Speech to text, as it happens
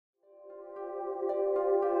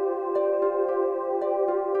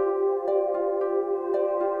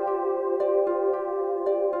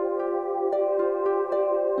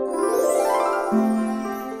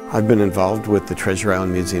I've been involved with the Treasure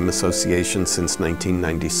Island Museum Association since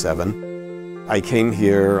 1997. I came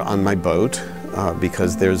here on my boat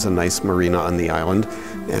because there's a nice marina on the island,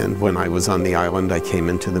 and when I was on the island I came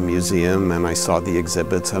into the museum and I saw the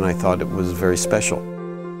exhibits and I thought it was very special.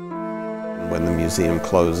 When the museum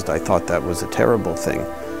closed, I thought that was a terrible thing.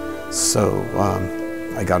 So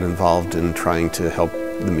I got involved in trying to help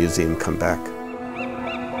the museum come back.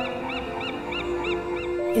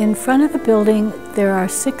 In front of the building, there are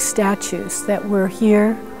 6 statues that were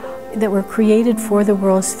here, that were created for the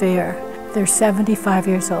World's Fair. They're 75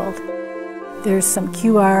 years old. There's some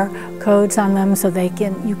QR codes on them so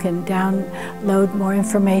you can download more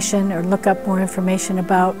information or look up more information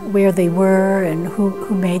about where they were and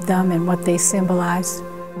who made them and what they symbolize.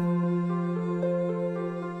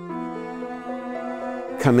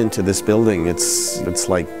 Come into this building, it's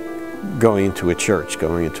like going into a church,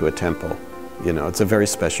 going into a temple. You know, it's a very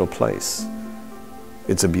special place.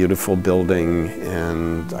 It's a beautiful building,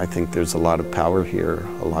 and I think there's a lot of power here,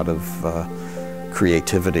 a lot of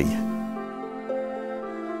creativity.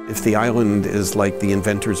 If the island is like the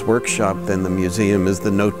inventor's workshop, then the museum is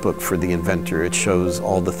the notebook for the inventor. It shows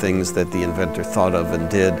all the things that the inventor thought of and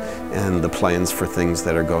did, and the plans for things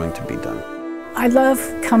that are going to be done. I love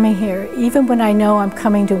coming here, even when I know I'm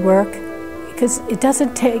coming to work, because it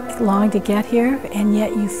doesn't take long to get here, and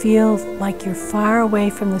yet you feel like you're far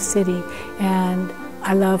away from the city. And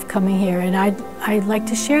I love coming here, and I'd like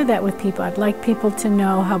to share that with people. I'd like people to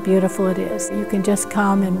know how beautiful it is. You can just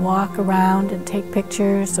come and walk around and take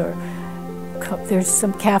pictures, or there's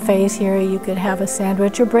some cafes here. You could have a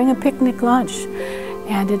sandwich or bring a picnic lunch.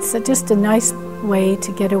 And it's just a nice way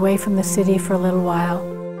to get away from the city for a little while.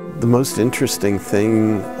 The most interesting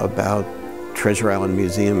thing about Treasure Island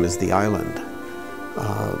Museum is the island.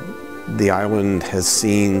 The island has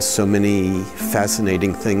seen so many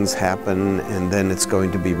fascinating things happen, and then it's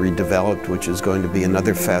going to be redeveloped, which is going to be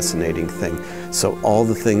another fascinating thing. So all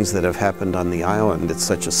the things that have happened on the island, it's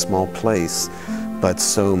such a small place, but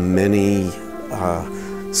so many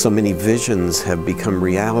visions have become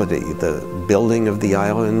reality. The building of the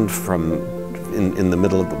island in the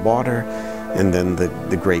middle of the water, and then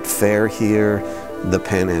the great fair here, the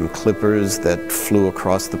Pan Am Clippers that flew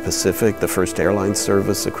across the Pacific, the first airline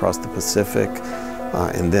service across the Pacific,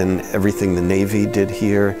 and then everything the Navy did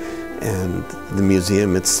here, and the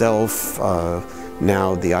museum itself.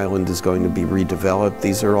 Now the island is going to be redeveloped.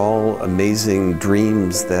 These are all amazing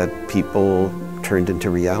dreams that people turned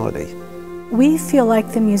into reality. We feel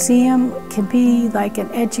like the museum can be like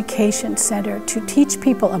an education center to teach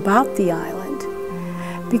people about the island,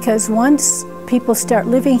 because once people start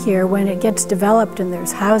living here, when it gets developed and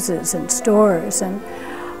there's houses and stores and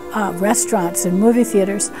restaurants and movie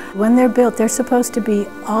theaters, when they're built, they're supposed to be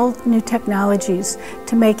all new technologies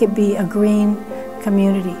to make it be a green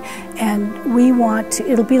community. And we want to,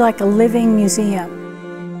 it'll be like a living museum.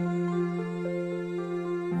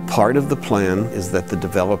 Part of the plan is that the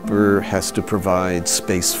developer has to provide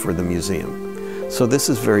space for the museum. So this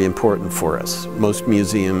is very important for us. Most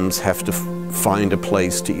museums have to find a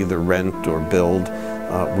place to either rent or build.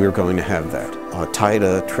 We're going to have that.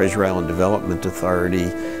 TIDA, Treasure Island Development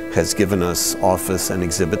Authority, has given us office and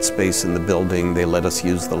exhibit space in the building. They let us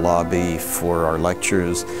use the lobby for our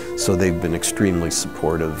lectures, so they've been extremely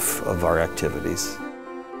supportive of our activities.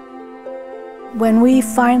 When we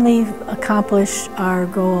finally accomplish our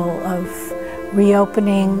goal of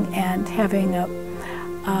reopening and having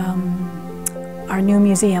our new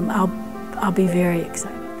museum, I'll be very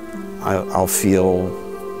excited. I'll feel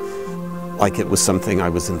like it was something I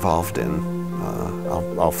was involved in.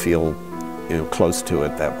 I'll feel, close to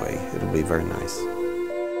it that way. It'll be very nice.